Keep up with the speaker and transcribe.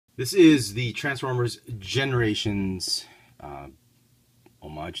This is the Transformers Generations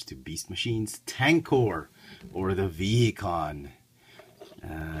homage to Beast Machines Tankor, or the Vehicon.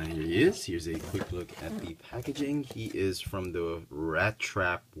 Here he is. Here's a quick look at the packaging. He is from the Rat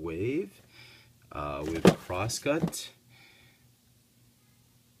Trap Wave with crosscut.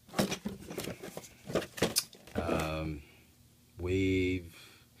 Wave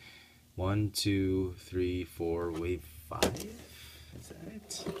 1, 2, 3, 4, wave 5. Is that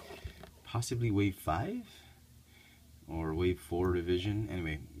it? Possibly wave 5 or wave 4 revision.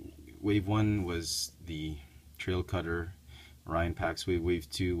 Anyway, wave 1 was the Trail Cutter, Orion Pax Wave. Wave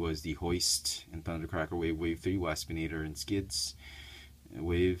 2 was the Hoist and Thundercracker Wave. Wave 3 Waspinator and Skids.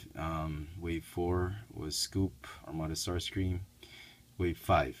 Wave 4 was Scoop, Armada Starscream. Wave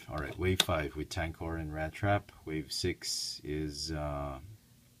 5, alright, wave 5 with Tankor and Rat Trap. Wave 6 is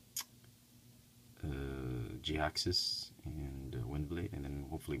G-Axis and Windblade, and then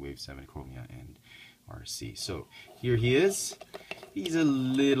hopefully wave 7 Chromia and RC. So here he is. He's a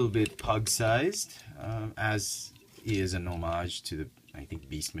little bit pug-sized, as is an homage to the, I think,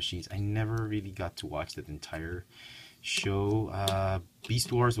 Beast Machines. I never really got to watch that entire show.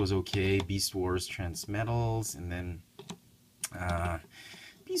 Beast Wars was okay. Beast Wars Transmetals, and then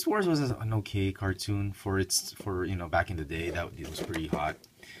Beast Wars was an okay cartoon for you know, back in the day. That it was pretty hot.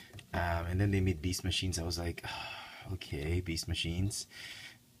 And then they made Beast Machines. I was like, okay, Beast Machines.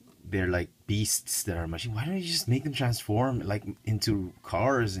 They're like beasts that are machines. Why don't you just make them transform like into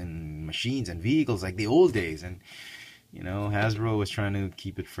cars and machines and vehicles like the old days? And you know, Hasbro was trying to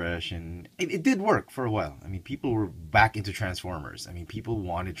keep it fresh, and it did work for a while. I mean, people were back into Transformers. I mean, people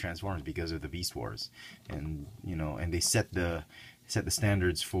wanted Transformers because of the Beast Wars, and you know, and they set the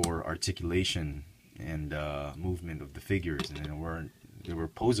standards for articulation and movement of the figures, and they were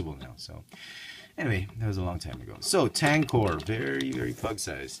posable now. So anyway, that was a long time ago. So Tankor, very, very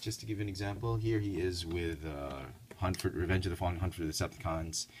pug-sized. Just to give you an example, here he is with Revenge of the Fallen, Hunt for the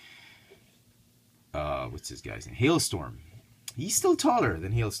Decepticons. What's this guy's name? Hailstorm. He's still taller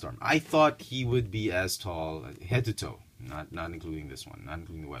than Hailstorm. I thought he would be as tall, head to toe, not including this one, not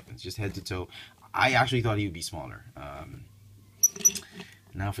including the weapons, just head to toe. I actually thought he would be smaller.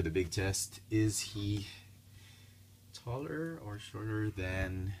 Now for the big test: is he taller or shorter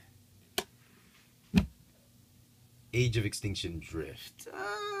than Age of Extinction Drift?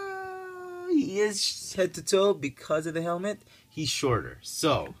 He is head to toe because of the helmet. He's shorter,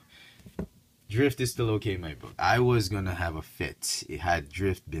 so Drift is still okay in my book. I was gonna have a fit had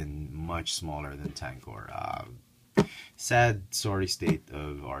Drift been much smaller than Tankor. Sad, sorry state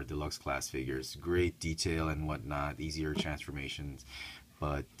of our deluxe class figures. Great detail and whatnot, easier transformations,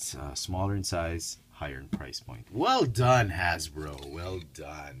 but smaller in size, higher in price point. Well done, Hasbro. Well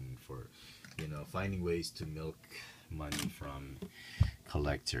done for, you know, finding ways to milk money from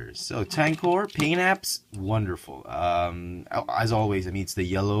collectors. So Tankor paint apps, wonderful. As always, I mean, it's the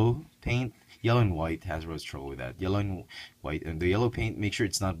yellow paint. Yellow and white, Hasbro's trouble with that. Yellow and white, and the yellow paint, make sure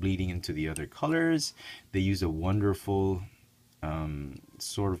it's not bleeding into the other colors. They use a wonderful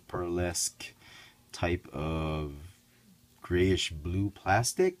sort of pearlesque type of grayish blue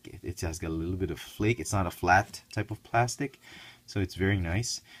plastic. It has got a little bit of flake. It's not a flat type of plastic, so it's very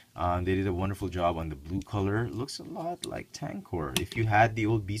nice. They did a wonderful job on the blue color. It looks a lot like Tankor. If you had the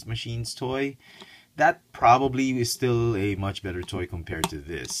old Beast Machines toy, that probably is still a much better toy compared to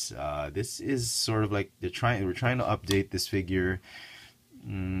this. This is sort of like we're trying to update this figure.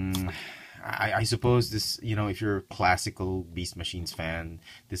 I suppose this, you know, if you're a classical Beast Machines fan,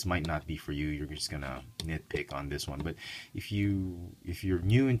 this might not be for you. You're just gonna nitpick on this one. But if you're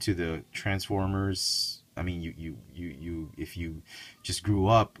new into the Transformers, I mean, if you just grew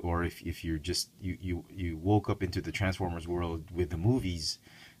up, or if you're just you woke up into the Transformers world with the movies,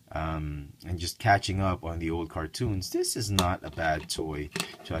 and just catching up on the old cartoons, this is not a bad toy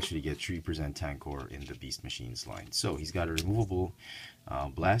to actually get to represent Tankor in the Beast Machines line. So he's got a removable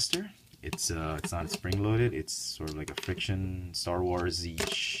blaster. It's not spring loaded. It's sort of like a friction Star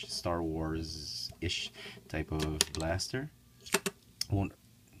Wars-ish type of blaster. Don't.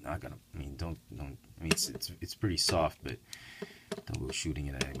 I mean, it's pretty soft, but don't go shooting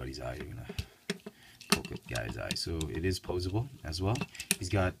it at anybody's eye. You're gonna poke at the guy's eye. So it is posable as well. He's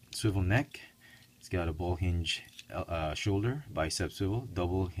got swivel neck. He's got a ball hinge shoulder, bicep swivel,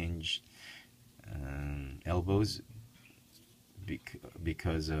 double hinge elbows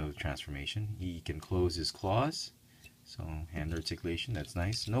because of transformation. He can close his claws, so hand articulation, that's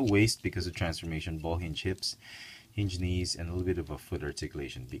nice. No waist because of transformation. Ball hinge hips, hinge knees, and a little bit of a foot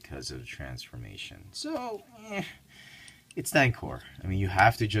articulation because of transformation. So it's Tankor. I mean, you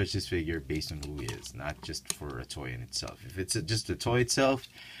have to judge this figure based on who he is, not just for a toy in itself. If it's just a toy itself,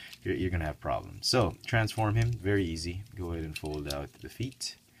 you're gonna have problems. So transform him, very easy. Go ahead and fold out the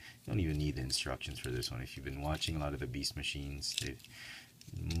feet. You don't even need the instructions for this one. If you've been watching a lot of the Beast machines,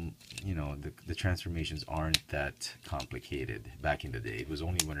 you know, the transformations aren't that complicated. Back in the day, it was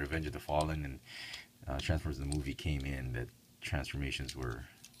only when Revenge of the Fallen and Transformers the movie came in that transformations were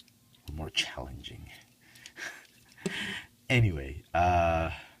more challenging. Anyway,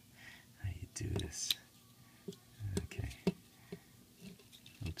 how you do this? Okay.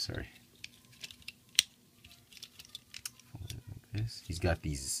 Oops, sorry. Fold it like this. He's got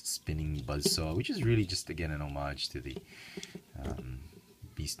these spinning buzzsaw, which is really just again an homage to the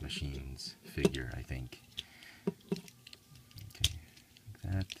Beast Machines figure, I think. Okay,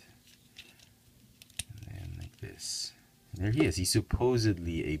 like that. And then like this. And there he is. He's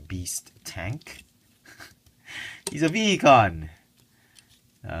supposedly a Beast tank. He's a Vehicon!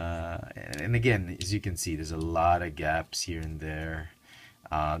 And again, as you can see, there's a lot of gaps here and there.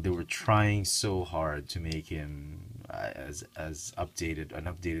 They were trying so hard to make him as updated, an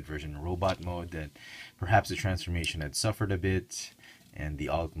updated version in robot mode, that perhaps the transformation had suffered a bit, and the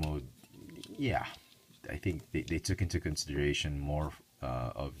alt mode, yeah, I think they took into consideration more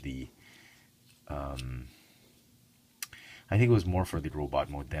of the I think it was more for the robot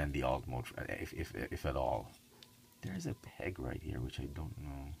mode than the alt mode, if at all. There's a peg right here, which I don't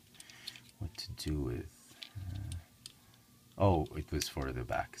know what to do with. Oh, it was for the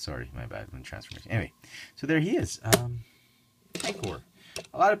back. Sorry, my bad. When transformation. Anyway, so there he is. Tankor.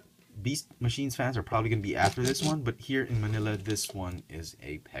 A lot of Beast Machines fans are probably going to be after this one, but here in Manila, this one is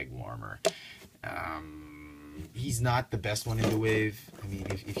a peg warmer. He's not the best one in the wave. I mean,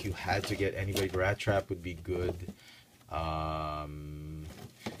 if you had to get anybody, Rat Trap would be good.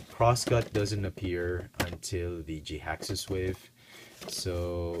 Crosscut doesn't appear until the Jihaxus wave,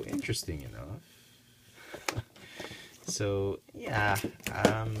 so interesting enough. So yeah,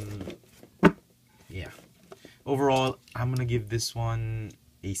 yeah. Overall, I'm gonna give this one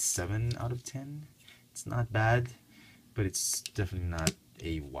a 7 out of 10. It's not bad, but it's definitely not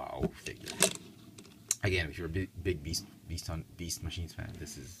a wow figure. Again, if you're a big Beast Machines fan,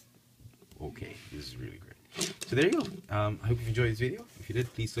 this is okay. This is really great. So there you go. I hope you enjoyed this video. If you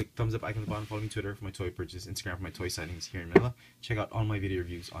did, please click thumbs up icon at the bottom. Follow me on Twitter for my toy purchases, Instagram for my toy sightings here in Manila. Check out all my video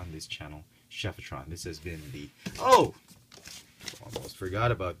reviews on this channel, Chefatron. This has been the... Oh! Almost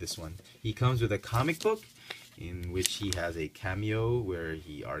forgot about this one. He comes with a comic book in which he has a cameo where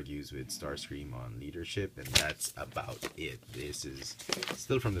he argues with Starscream on leadership, and that's about it. This is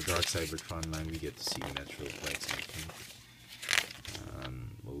still from the Dark Cybertron line. We get to see Metroplex, I think.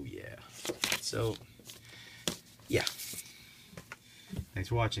 Oh yeah. So... yeah. Thanks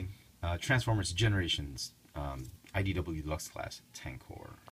for watching. Transformers Generations, IDW Deluxe Class, Tankor.